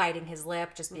 biting his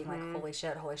lip, just being like, holy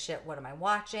shit, what am I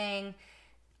watching?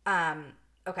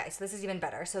 Okay, so this is even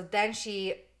better. So then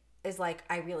she is like,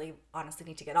 I really honestly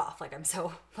need to get off. Like, I'm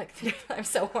so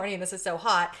horny and this is so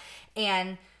hot.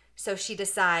 And so she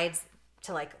decides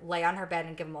to like lay on her bed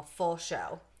and give him a full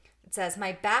show. It says,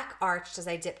 my back arched as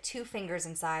I dipped 2 fingers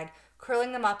inside,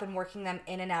 curling them up and working them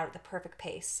in and out at the perfect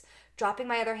pace. Dropping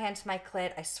my other hand to my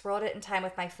clit, I swirled it in time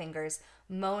with my fingers,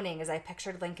 moaning as I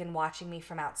pictured Lincoln watching me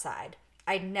from outside.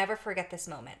 I'd never forget this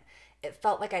moment. It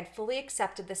felt like I'd fully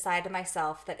accepted the side of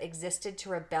myself that existed to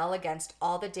rebel against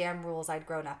all the damn rules I'd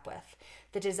grown up with.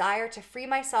 The desire to free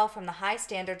myself from the high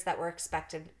standards that were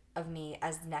expected of me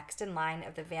as next in line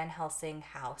of the Van Helsing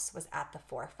house was at the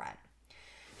forefront.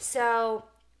 So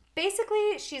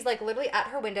basically, she's like literally at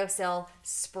her windowsill,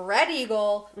 spread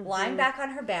eagle, lying back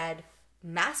on her bed,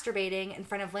 masturbating in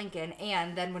front of Lincoln,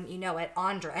 and then when you know it,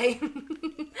 Andre.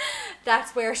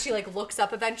 That's where she like looks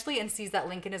up eventually and sees that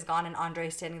Lincoln is gone and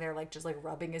Andre's standing there like just like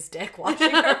rubbing his dick watching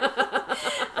her.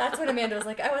 That's when Amanda was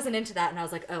like, I wasn't into that, and I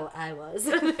was like, oh, I was.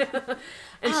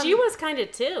 And she was kind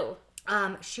of too.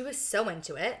 She was so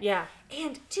into it. Yeah.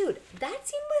 And dude, that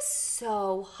scene was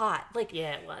so hot. Like,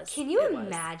 yeah, it was. Can you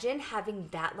imagine having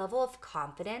that level of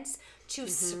confidence to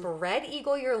spread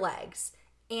eagle your legs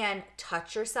and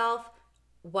touch yourself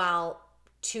while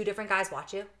 2 different guys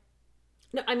watch you?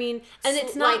 No, I mean, and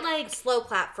it's not like slow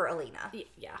clap for Alina.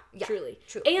 Yeah, truly.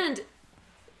 And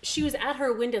she was at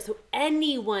her window, so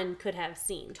anyone could have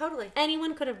seen. Totally.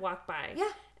 Anyone could have walked by.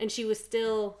 Yeah. And she was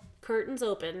still curtains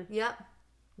open. Yep.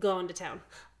 Going to town.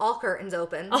 All curtains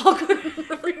open. All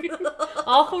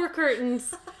 4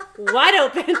 curtains wide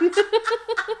open.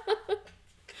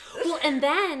 Well, and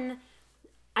then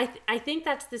I think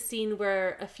that's the scene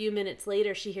where a few minutes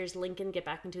later she hears Lincoln get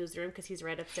back into his room because he's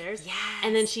right upstairs. Yes.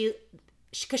 And then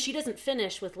because she doesn't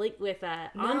finish with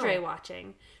Andre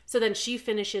watching, so then she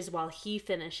finishes while he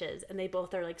finishes, and they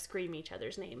both are like screaming each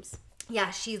other's names.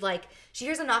 Yeah, she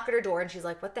hears a knock at her door, and she's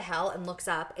like, "What the hell?" and looks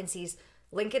up and sees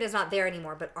Lincoln is not there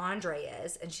anymore, but Andre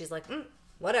is, and she's like,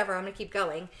 "Whatever, I'm gonna keep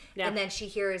going." Yeah. And then she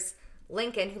hears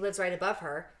Lincoln, who lives right above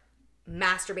her,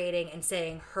 masturbating and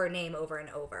saying her name over and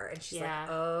over, and she's like,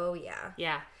 "Oh yeah,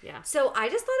 yeah." So I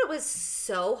just thought it was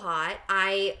so hot.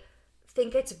 I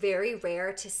think it's very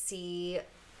rare to see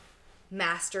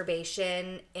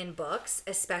masturbation in books,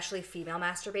 especially female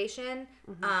masturbation.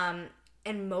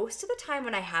 And most of the time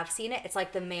when I have seen it, it's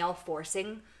like the male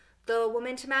forcing the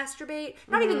woman to masturbate.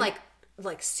 Not even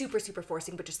like super, super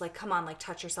forcing, but just like, come on, like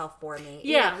touch yourself for me.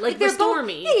 Yeah, like restore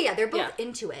me. Yeah, they're both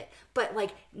into it. But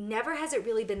like never has it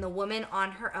really been the woman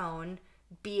on her own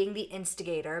being the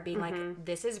instigator, being like,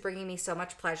 this is bringing me so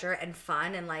much pleasure and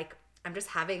fun, and like, I'm just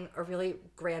having a really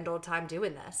grand old time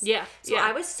doing this. Yeah. So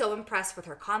I was so impressed with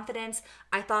her confidence.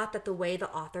 I thought that the way the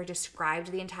author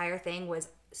described the entire thing was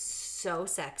so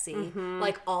sexy.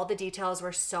 Like all the details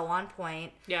were so on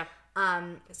point. Yeah.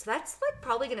 So that's like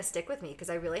probably going to stick with me because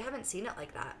I really haven't seen it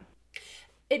like that.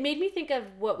 It made me think of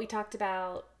what we talked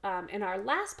about in our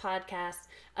last podcast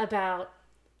about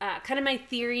kind of my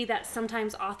theory that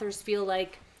sometimes authors feel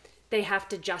like they have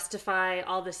to justify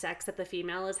all the sex that the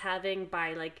female is having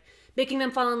by like making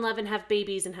them fall in love and have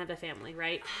babies and have a family,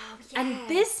 right? Oh, yes. And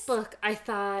this book, I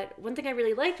thought, one thing I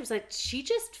really liked was like she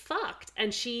just fucked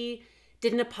and she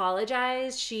didn't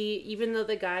apologize. Even though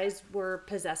the guys were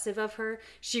possessive of her,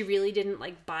 she really didn't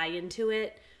like buy into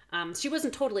it. She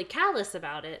wasn't totally callous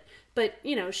about it, but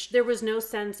there was no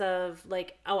sense of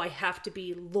like, oh, I have to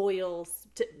be loyal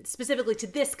specifically to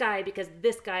this guy because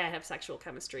this guy I have sexual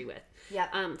chemistry with.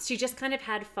 Yeah. She just kind of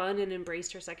had fun and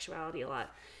embraced her sexuality a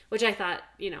lot, which I thought,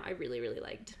 I really, really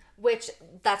liked. Which,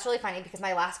 that's really funny because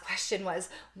my last question was,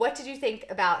 what did you think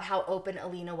about how open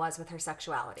Alina was with her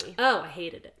sexuality? Oh, I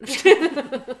hated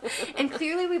it. And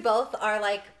clearly we both are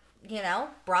like,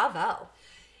 bravo.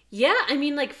 Yeah, I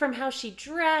mean, like, from how she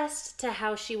dressed to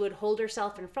how she would hold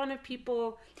herself in front of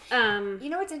people. You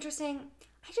know what's interesting?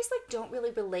 I just, like, don't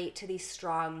really relate to these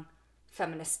strong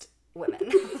feminist women.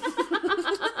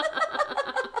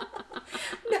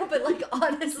 No, but, like,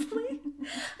 honestly,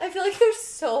 I feel like there's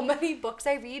so many books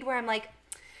I read where I'm like,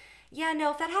 yeah,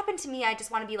 no, if that happened to me, I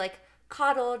just want to be, like,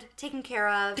 coddled, taken care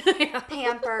of,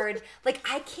 pampered. Like,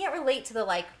 I can't relate to the,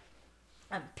 like,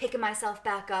 I'm picking myself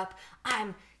back up,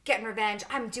 I'm getting revenge,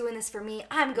 I'm doing this for me,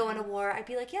 I'm going to war. I'd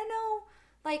be like, yeah, no,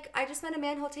 like, I just met a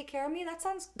man who'll take care of me. That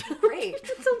sounds great.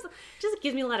 Just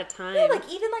gives me a lot of time. Yeah, like,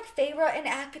 even, like, Feyre and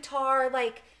Akatar,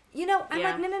 like, I'm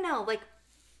like, no,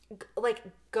 like,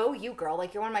 go you, girl.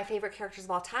 Like, you're one of my favorite characters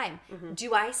of all time. Mm-hmm.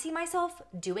 Do I see myself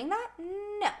doing that?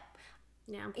 No.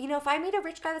 Yeah. If I meet a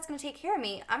rich guy that's going to take care of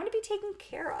me, I'm going to be taken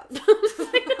care of.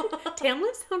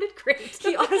 Tamlin sounded great.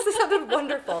 He honestly sounded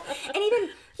wonderful. And even,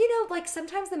 like,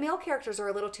 sometimes the male characters are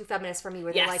a little too feminist for me,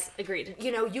 where they're like, agreed.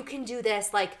 You can do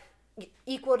this, like,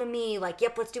 equal to me, like,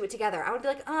 yep, let's do it together. I would be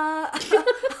like,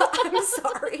 I'm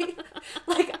sorry.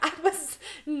 Like, I was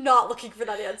not looking for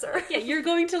that answer. Yeah, you're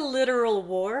going to literal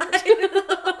war?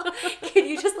 Can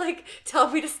you just, like,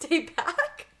 tell me to stay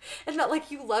back? And that,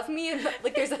 like, you love me and,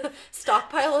 like, there's a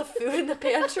stockpile of food in the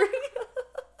pantry?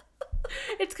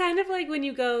 It's kind of like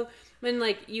when,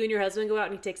 like, you and your husband go out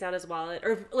and he takes out his wallet,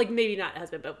 or, like, maybe not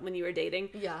husband, but when you were dating.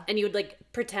 Yeah. And you would, like,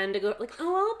 pretend to go, like,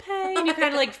 oh, I'll pay. And you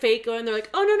kind of, like, fake go, and they're like,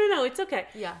 oh, no, it's okay.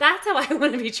 Yeah. That's how I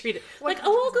want to be treated. 100%. Like,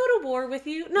 oh, I'll go to war with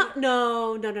you.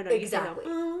 No. Exactly.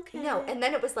 No. Oh, okay. No, and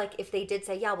then it was like, if they did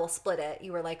say, yeah, we'll split it,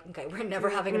 you were like, okay, we're never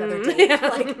having another date. Yeah.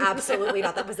 Like, absolutely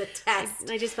not. That was a test.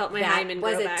 I just felt my that hymen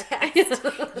was grow a back. Test.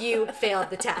 You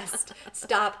failed the test.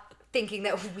 Stop thinking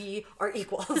that we are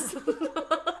equals.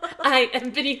 I am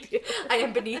beneath you. I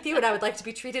am beneath you, and I would like to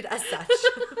be treated as such.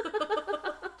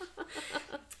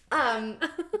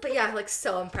 But yeah, like,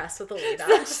 so impressed with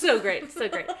Alina. So great.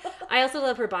 I also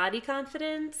love her body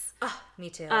confidence. Oh, me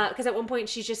too. Because at one point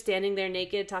she's just standing there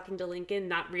naked, talking to Lincoln,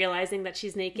 not realizing that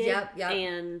she's naked. Yep.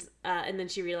 And then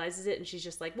she realizes it, and she's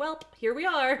just like, "Well, here we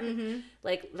are." Mm-hmm.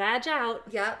 Like, vag out.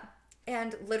 Yep.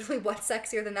 And literally, what's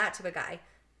sexier than that to a guy?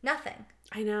 Nothing.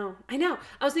 I know.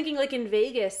 I was thinking, like, in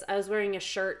Vegas, I was wearing a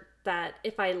shirt that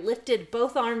if I lifted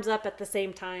both arms up at the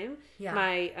same time,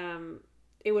 my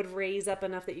it would raise up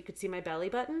enough that you could see my belly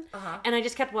button. Uh-huh. And I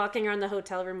just kept walking around the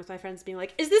hotel room with my friends being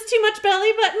like, is this too much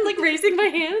belly button? Like, raising my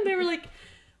hand. They were like,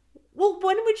 well,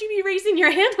 when would you be raising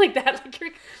your hand like that?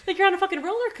 Like you're on a fucking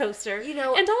roller coaster.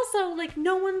 And also, like,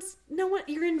 no one,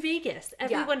 you're in Vegas.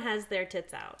 Everyone has their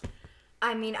tits out.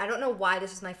 I mean, I don't know why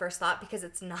this was my first thought, because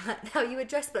it's not how you would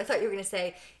dress, but I thought you were going to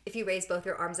say, if you raise both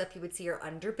your arms up, you would see your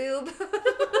underboob.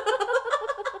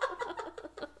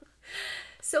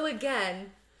 So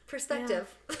again, perspective.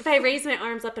 Yeah. If I raised my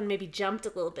arms up and maybe jumped a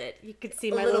little bit, you could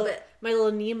see my little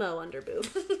Nemo underboob.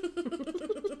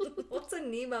 What's a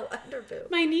Nemo underboob?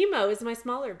 My Nemo is my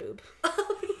smaller boob.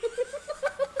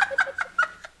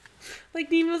 Like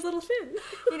Nemo's little fin.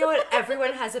 You know what?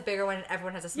 Everyone has a bigger one and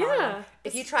everyone has a smaller one.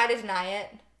 If you try to deny it,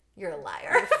 you're a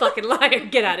liar. You're a fucking liar.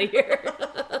 Get out of here.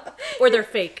 Or they're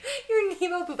fake. Your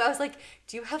Nemo boob. I was like,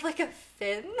 do you have like a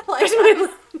fin? Like,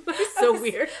 so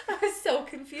weird. I was so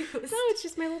confused. No, it's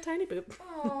just my little tiny boob.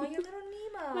 Oh, your little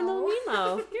Nemo. My little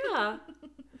Nemo. Yeah.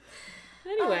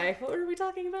 Anyway, what were we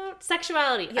talking about?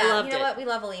 Sexuality. Yeah, I loved it. You know what? We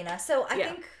love Alina. So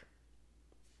I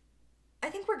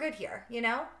think we're good here.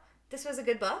 This was a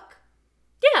good book.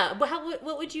 Yeah, but how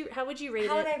would you rate it?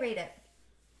 How would I rate it?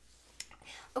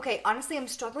 Okay, honestly, I'm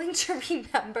struggling to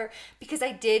remember because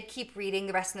I did keep reading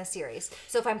the rest of the series.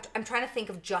 So if I'm trying to think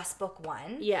of just book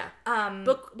one. Yeah.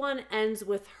 Book one ends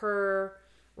with her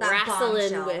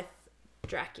wrestling with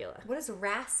Dracula. What is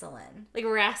wrestling? Like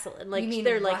wrestling. Like, you mean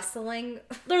they're like wrestling?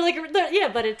 Yeah,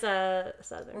 but it's a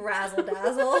southern. Razzle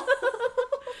dazzle.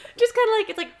 Just kind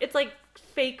of like it's like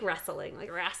fake wrestling,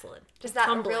 like wrestling. Is that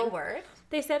tumbling. a real word?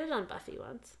 They said it on Buffy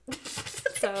once.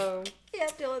 So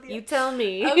can't deal with you. You tell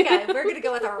me. Okay, we're gonna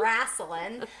go with a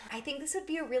wrestling. I think this would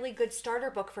be a really good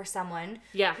starter book for someone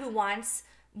who wants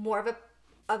more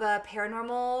of a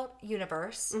paranormal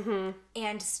universe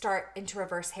and start into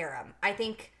Reverse Harem. I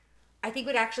think I think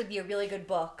would actually be a really good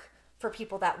book for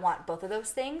people that want both of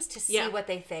those things to see what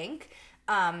they think.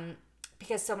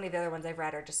 Because so many of the other ones I've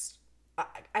read are just,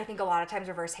 I think a lot of times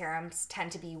reverse harems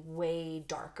tend to be way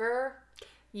darker.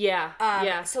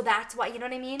 Yeah. So that's why, you know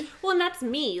what I mean? Well, and that's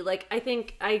me. Like, I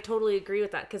think I totally agree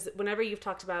with that, because whenever you've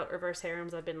talked about reverse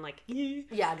harems, I've been like,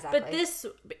 yeah, exactly.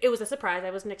 But it was a surprise.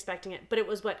 I wasn't expecting it, but it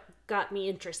was what got me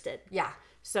interested. Yeah.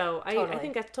 So I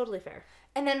think that's totally fair.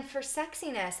 And then for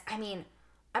sexiness, I mean,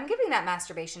 I'm giving that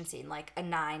masturbation scene like a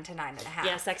 9 to 9.5.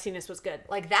 Yeah, sexiness was good.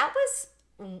 Like, that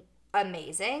was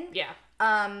amazing. Yeah.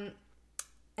 And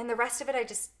the rest of it,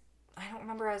 I don't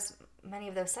remember as many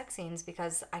of those sex scenes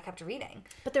because I kept reading.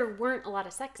 But there weren't a lot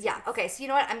of sex scenes. Yeah. Okay. So you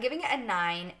know what? I'm giving it a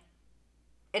 9.5.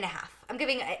 I'm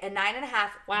giving it a 9.5.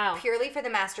 Wow. Purely for the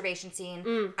masturbation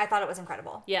scene. I thought it was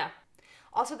incredible. Yeah.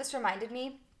 Also, this reminded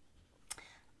me,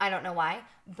 I don't know why,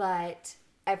 but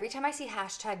every time I see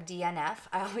hashtag DNF,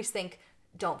 I always think,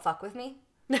 don't fuck with me.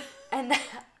 And that,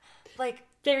 like,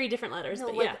 very different letters, no,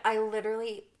 but like, yeah. I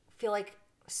literally feel like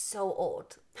so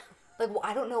old. Like, well,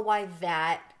 I don't know why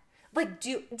that, like,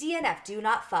 DNF, do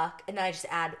not fuck, and then I just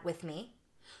add with me.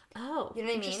 Oh, you know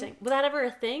what I mean? Interesting. Was that ever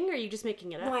a thing, or are you just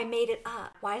making it up? No, I made it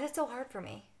up. Why is it so hard for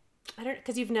me? I don't,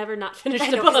 because you've never not finished I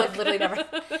a know, book. I've literally never.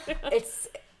 It's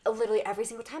literally every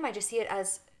single time I just see it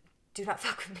as, do not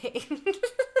fuck with me.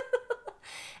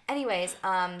 Anyways,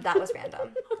 that was random,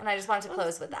 and I just wanted to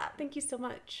close with that. Thank you so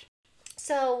much.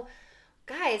 So,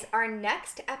 guys, our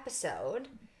next episode,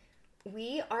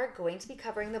 we are going to be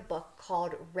covering the book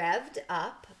called Revved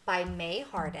Up by May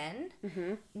Harden.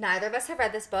 Mm-hmm. Neither of us have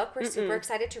read this book. We're super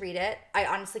excited to read it. I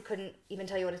honestly couldn't even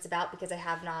tell you what it's about because I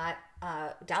have not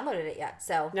downloaded it yet.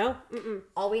 So, no,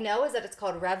 all we know is that it's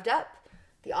called Revved Up.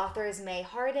 The author is May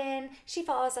Harden. She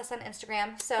follows us on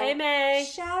Instagram. So, hey, May.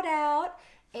 Shout out.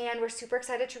 And we're super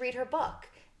excited to read her book.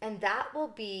 And that will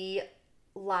be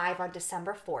live on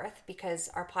December 4th because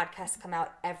our podcasts come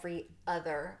out every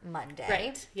other Monday.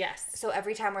 Right. Yes. So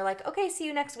every time we're like, okay, see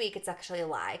you next week, it's actually a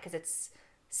lie because it's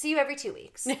see you every 2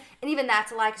 weeks. And even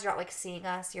that's a lie because you're not like seeing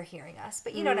us, you're hearing us.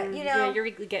 But you know, yeah, you're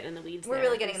really getting in the weeds. We're there.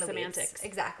 really getting in the semantics. Weeds.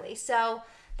 Exactly. So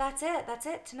that's it. That's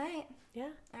it tonight. Yeah.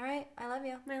 All right. I love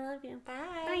you. I love you. Bye.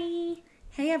 Bye.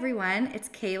 Hey everyone, it's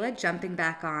Kayla jumping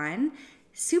back on.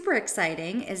 Super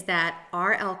exciting is that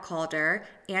R.L. Caulder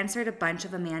answered a bunch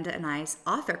of Amanda and I's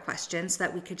author questions so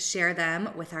that we could share them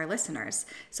with our listeners.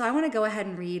 So I want to go ahead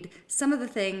and read some of the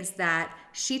things that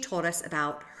she told us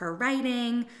about her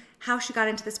writing, how she got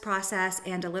into this process,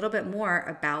 and a little bit more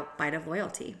about Bite of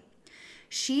Loyalty.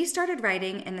 She started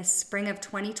writing in the spring of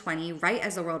 2020, right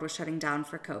as the world was shutting down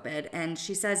for COVID, and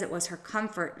she says it was her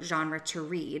comfort genre to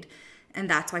read, and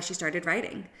that's why she started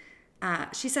writing.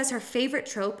 She says her favorite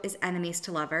trope is enemies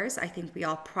to lovers. I think we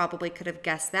all probably could have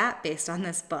guessed that based on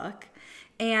this book.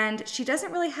 And she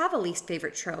doesn't really have a least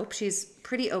favorite trope. She's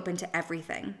pretty open to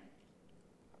everything.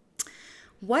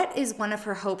 What is one of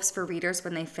her hopes for readers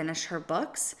when they finish her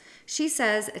books? She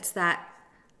says it's that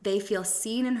they feel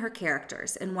seen in her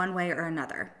characters in one way or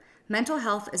another. Mental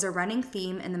health is a running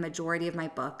theme in the majority of my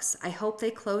books. I hope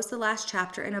they close the last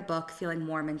chapter in a book feeling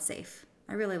warm and safe.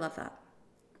 I really love that.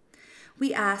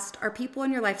 We asked, are people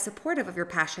in your life supportive of your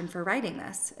passion for writing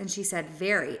this? And she said,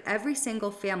 very. Every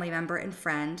single family member and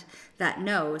friend that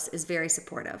knows is very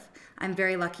supportive. I'm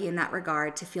very lucky in that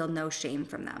regard to feel no shame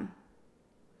from them.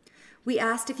 We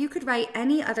asked if you could write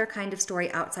any other kind of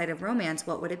story outside of romance,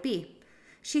 what would it be?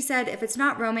 She said, if it's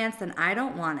not romance, then I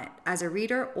don't want it, as a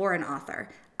reader or an author.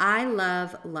 I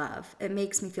love love. It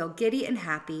makes me feel giddy and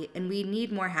happy, and we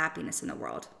need more happiness in the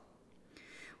world.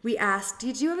 We asked,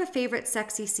 did you have a favorite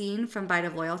sexy scene from Bite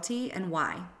of Loyalty and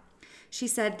why? She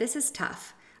said, this is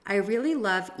tough. I really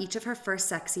love each of her first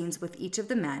sex scenes with each of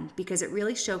the men because it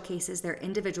really showcases their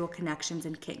individual connections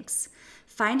and kinks.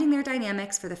 Finding their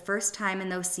dynamics for the first time in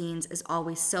those scenes is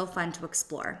always so fun to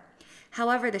explore.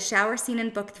 However, the shower scene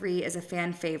in book 3 is a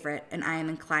fan favorite, and I am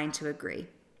inclined to agree.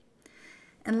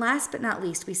 And last but not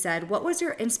least, we said, what was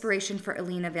your inspiration for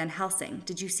Alina Van Helsing?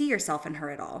 Did you see yourself in her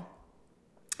at all?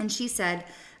 And she said,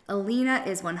 Alina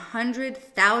is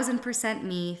 100,000%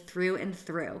 me through and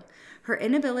through. Her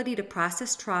inability to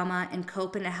process trauma and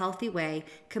cope in a healthy way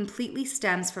completely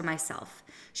stems from myself.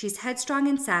 She's headstrong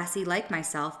and sassy like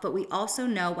myself, but we also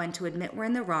know when to admit we're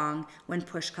in the wrong when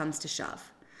push comes to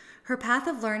shove. Her path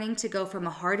of learning to go from a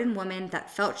hardened woman that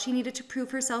felt she needed to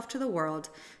prove herself to the world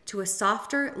to a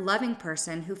softer, loving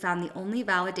person who found the only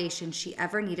validation she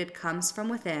ever needed comes from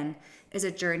within is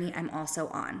a journey I'm also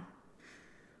on.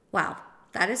 Wow.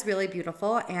 That is really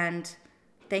beautiful, and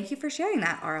thank you for sharing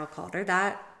that, R.L. Caulder.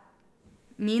 That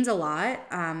means a lot.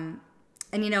 And,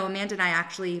 Amanda and I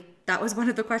actually, that was one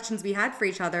of the questions we had for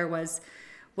each other was,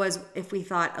 was if we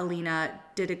thought Alina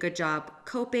did a good job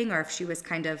coping, or if she was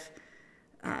kind of,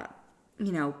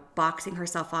 boxing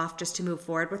herself off just to move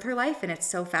forward with her life. And it's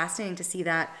so fascinating to see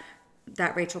that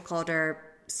Rachel Calder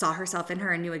saw herself in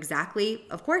her and knew exactly,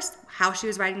 of course, how she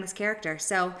was writing this character.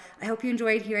 So I hope you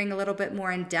enjoyed hearing a little bit more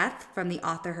in depth from the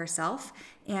author herself,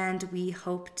 and we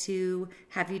hope to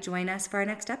have you join us for our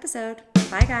next episode.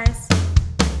 Bye, guys.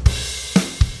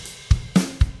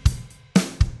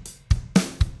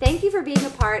 Thank you for being a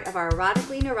part of our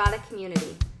Erotically Neurotic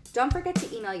community. Don't forget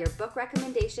to email your book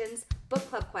recommendations, book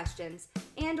club questions,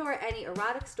 and/or any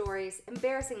erotic stories,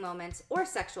 embarrassing moments, or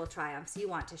sexual triumphs you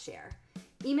want to share.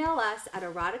 Email us at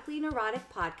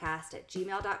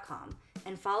eroticallyneuroticpodcast@gmail.com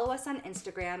and follow us on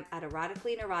Instagram at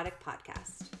Erotically Neurotic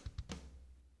Podcast.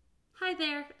 Hi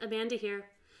there, Amanda here.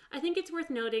 I think it's worth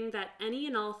noting that any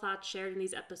and all thoughts shared in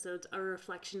these episodes are a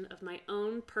reflection of my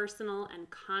own personal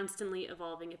and constantly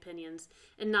evolving opinions,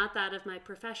 and not that of my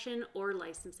profession or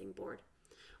licensing board.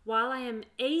 While I am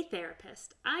a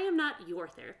therapist, I am not your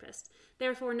therapist.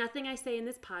 Therefore, nothing I say in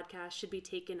this podcast should be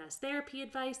taken as therapy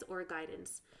advice or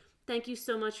guidance. Thank you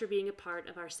so much for being a part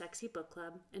of our sexy book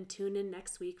club, and tune in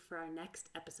next week for our next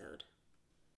episode.